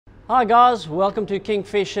Hi guys, welcome to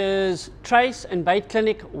Kingfisher's Trace and Bait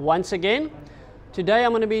Clinic once again. Today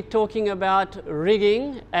I'm going to be talking about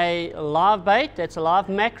rigging a live bait, that's a live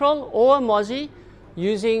mackerel or a mozzie,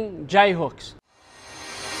 using J hooks.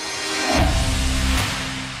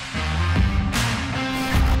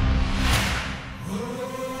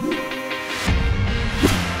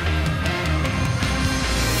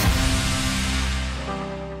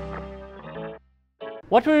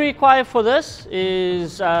 What we require for this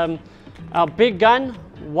is our big gun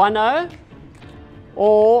 1.0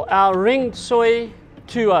 or our ringed soy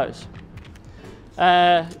 2.0s.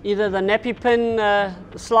 Either the nappy pin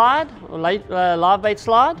slide or live bait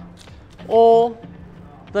slide or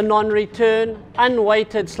the non-return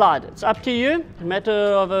unweighted slide. It's up to you, a matter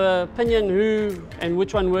of opinion who and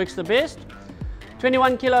which one works the best.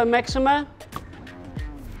 21 kilo Maxima,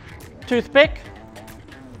 toothpick,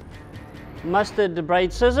 mustard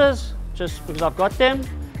braid scissors, just because I've got them,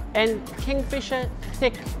 and Kingfisher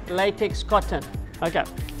thick latex cotton. Okay,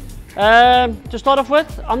 to start off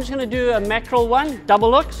with, I'm just going to do a mackerel one,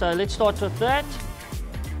 double hook, so let's start with that.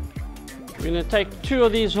 We're going to take two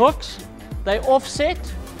of these hooks. They offset,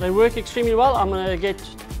 they work extremely well. I'm going to get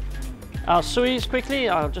our sueys quickly.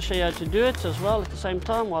 I'll just show you how to do it as well at the same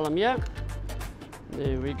time while I'm here.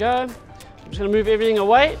 There we go. I'm just going to move everything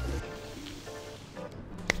away.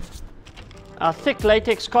 Our thick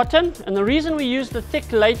latex cotton, and the reason we use the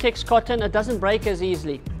thick latex cotton, it doesn't break as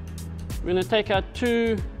easily. We're going to take our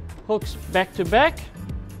two hooks back to back,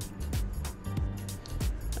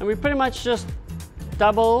 and we pretty much just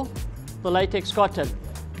double the latex cotton,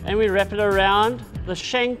 and we wrap it around the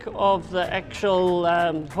shank of the actual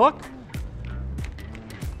hook,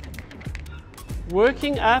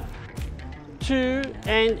 working up to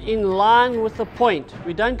and in line with the point.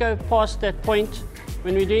 We don't go past that point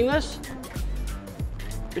when we're doing this.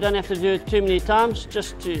 We don't have to do it too many times,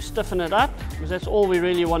 just to stiffen it up, because that's all we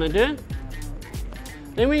really want to do.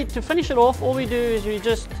 Then to finish it off, all we do is we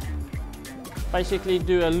just basically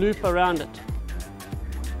do a loop around it.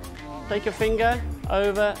 Take your finger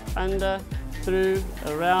over, under, through,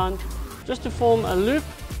 around, just to form a loop.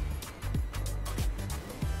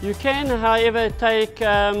 You can, however, take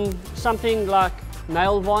something like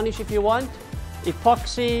nail varnish if you want.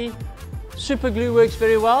 Epoxy, super glue works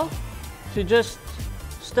very well to just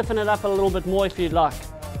stiffen it up a little bit more if you'd like.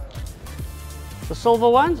 The silver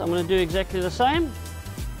ones, I'm going to do exactly the same.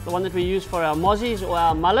 The one that we use for our mozzies or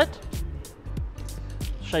our mullet.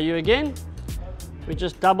 Show you again. We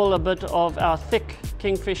just double a bit of our thick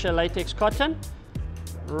Kingfisher latex cotton,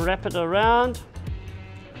 wrap it around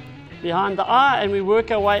behind the eye, and we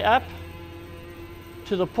work our way up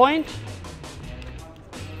to the point.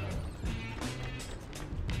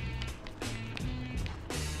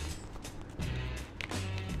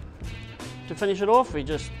 To finish it off, we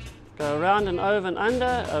just go around and over and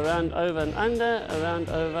under, around, over and under, around,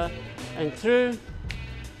 over and through.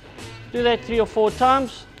 Do that 3 or 4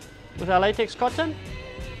 times with our latex cotton.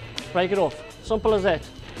 Break it off. Simple as that.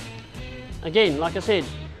 Again, like I said,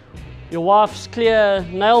 your wife's clear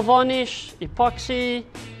nail varnish, epoxy,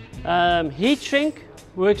 heat shrink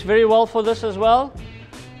works very well for this as well.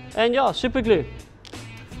 And yeah, super glue.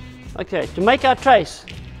 Okay, to make our trace,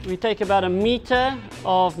 we take about 1 meter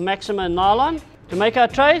of Maxima nylon. To make our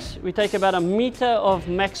trace, we take about 1 meter of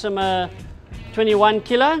Maxima 21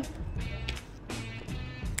 kilo.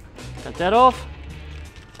 Cut that off.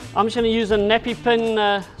 I'm just going to use a nappy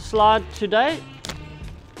pin slide today.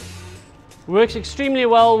 Works extremely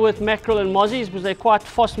well with mackerel and mozzies because they're quite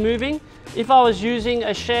fast moving. If I was using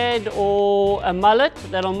a shad or a mullet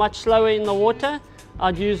that are much slower in the water,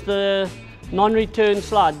 I'd use the non-return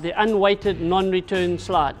slide, the unweighted non-return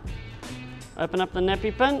slide. Open up the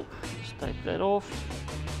nappy pin, just take that off.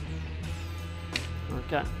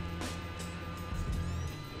 Okay.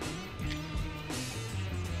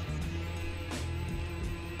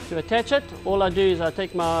 To attach it, all I do is I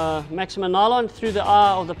take my Maxima nylon through the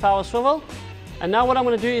eye of the power swivel, and now what I'm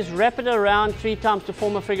going to do is wrap it around 3 times to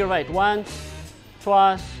form a figure 8. Once,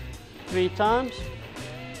 twice, 3 times.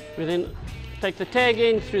 We then take the tag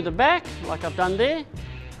in through the back, like I've done there,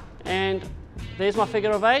 and there's my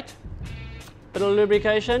figure of 8. Bit of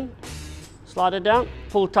lubrication, slide it down,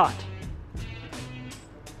 pull tight.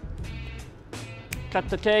 Cut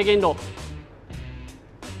the tag end off,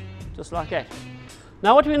 just like that.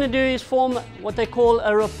 Now what we're going to do is form what they call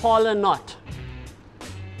a Rapala knot.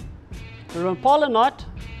 The Rapala knot,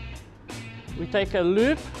 we take a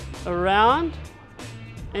loop around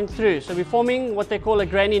and through. So we're forming what they call a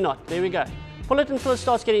granny knot. There we go. Pull it until it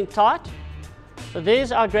starts getting tight. So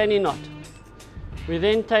there's our granny knot. We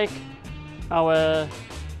then take our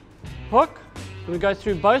hook, We go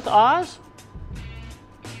through both eyes,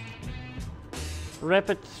 wrap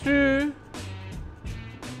it through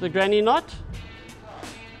the granny knot,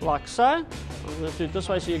 like so. I'm going to do it this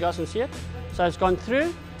way so you guys can see it. So it's gone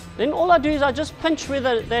through. Then all I do is I just pinch where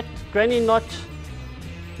that granny knot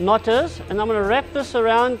is, and I'm going to wrap this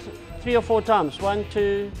around 3 or 4 times. 1,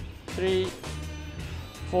 2, 3,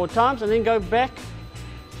 4 times, and then go back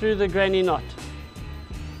through the granny knot.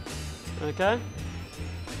 Okay.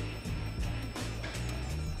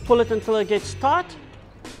 Pull it until it gets tight.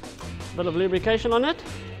 Bit of lubrication on it.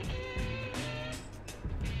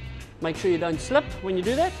 Make sure you don't slip when you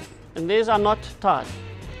do that. And there's our knot tied.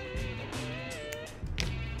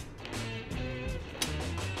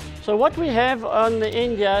 So what we have on the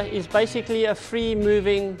end here is basically a free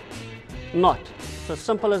moving knot. It's as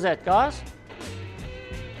simple as that, guys.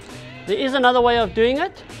 There is another way of doing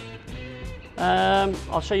it.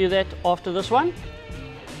 I'll show you that after this one.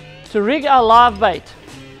 To rig our live bait,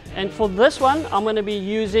 and for this one I'm going to be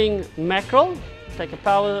using mackerel. Take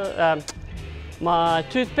a my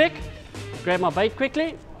toothpick, grab my bait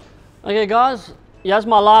quickly. Okay guys, here's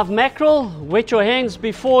my live mackerel. Wet your hands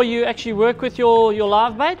before you actually work with your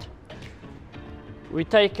live bait. We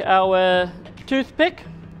take our toothpick.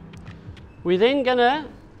 We're then going to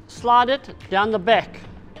slide it down the back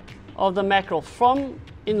of the mackerel from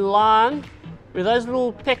in line where those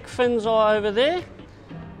little peck fins are over there.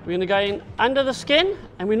 We're going to go in under the skin,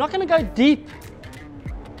 and we're not going to go deep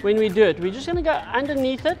when we do it. We're just going to go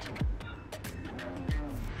underneath it,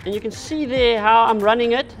 and you can see there how I'm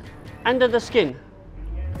running it under the skin.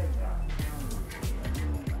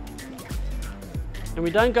 And we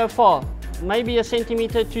don't go far, maybe 1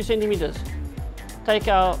 centimeter, 2 centimeters. Take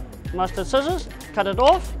our mustard scissors, cut it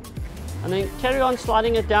off, and then carry on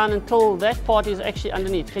sliding it down until that part is actually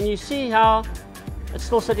underneath. Can you see how it's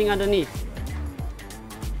still sitting underneath?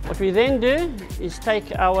 What we then do is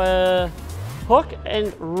take our hook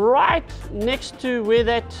and right next to where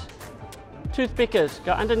that toothpick is,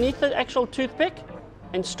 go underneath the actual toothpick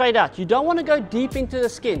and straight out. You don't want to go deep into the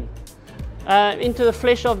skin, into the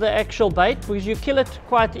flesh of the actual bait, because you kill it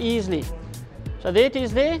quite easily. So there it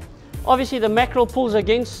is there. Obviously the mackerel pulls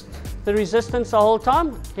against the resistance the whole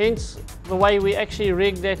time, hence the way we actually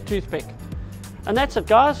rig that toothpick. And that's it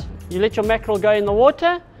guys. You let your mackerel go in the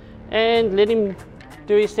water and let him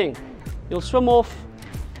do his thing. He'll swim off,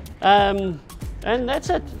 and that's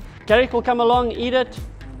it. Garrick will come along, eat it.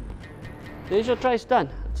 There's your trace done.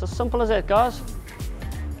 It's as simple as that guys.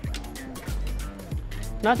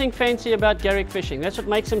 Nothing fancy about Garrick fishing. That's what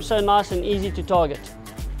makes him so nice and easy to target.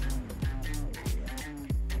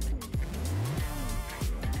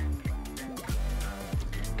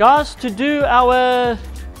 Guys, to do our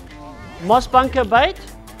Massbunker bait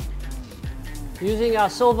using our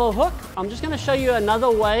silver hook, I'm just going to show you another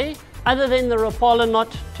way other than the Rapala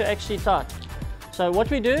knot to actually tie. So what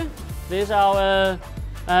we do, there's our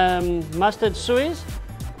mustard suez.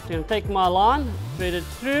 I'm going to take my line, thread it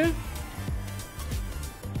through.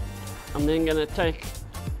 I'm then going to take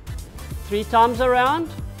 3 times around.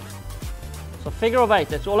 So figure of 8,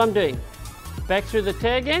 that's all I'm doing. Back through the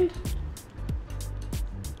tag end.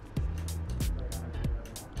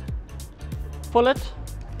 Pull it,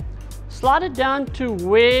 slide it down to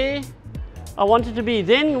where I want it to be.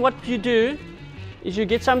 Then what you do is you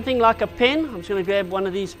get something like a pen. I'm just going to grab one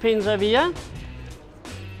of these pens over here.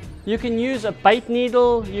 You can use a bait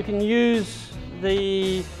needle, you can use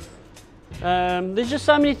the, there's just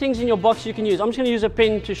so many things in your box you can use. I'm just going to use a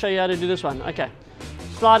pen to show you how to do this one. Okay,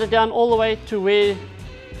 slide it down all the way to where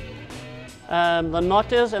the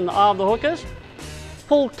knot is and the eye of the hook is.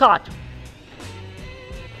 Pull tight.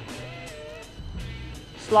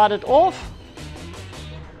 Slide it off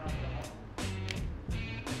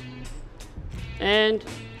and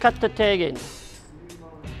cut the tag in.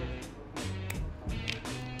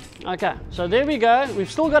 Okay, so there we go. We've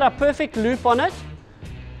still got a perfect loop on it.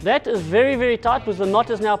 That is very, very tight because the knot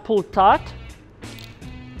is now pulled tight.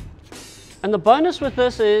 And the bonus with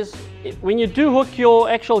this is when you do hook your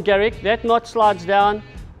actual Garrick, that knot slides down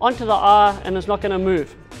onto the eye and it's not going to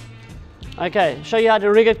move. Okay, show you how to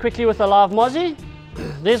rig it quickly with a live mozzie.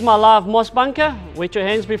 There's my live Massbunker. Wet your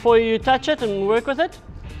hands before you touch it and work with it.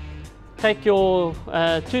 Take your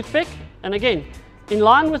toothpick, and again, in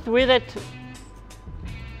line with where that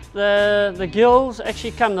the gills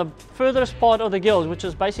actually come, the furthest part of the gills, which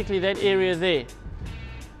is basically that area there.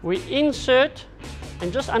 We insert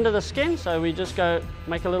and just under the skin, so we just go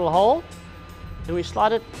make a little hole and we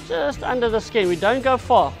slide it just under the skin. We don't go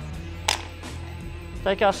far.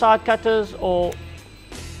 Take our side cutters or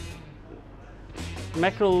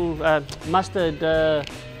mackerel mustard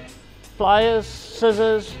pliers,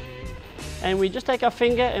 scissors, and we just take our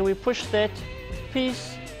finger and we push that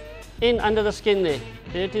piece in under the skin there.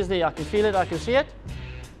 There it is there, I can feel it, I can see it.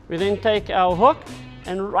 We then take our hook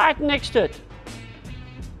and right next to it,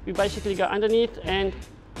 we basically go underneath and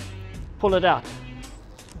pull it out.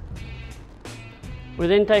 We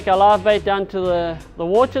then take our live bait down to the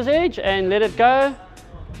water's edge and let it go,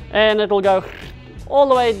 and it'll go all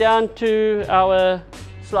the way down to our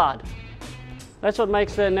slide. That's what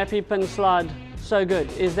makes the nappy pin slide so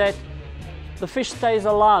good, is that the fish stays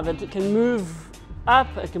alive. It can move up,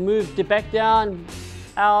 it can move back down,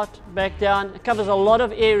 out, back down. It covers a lot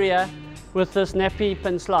of area with this nappy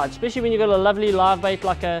pin slide, especially when you've got a lovely live bait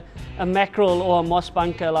like a mackerel or a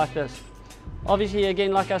Massbunker like this. Obviously,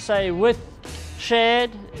 again, like I say, with shad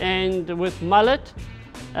and with mullet,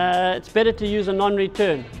 it's better to use a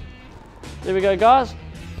non-return. There we go, guys.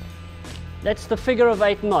 That's the figure of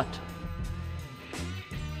 8 knot.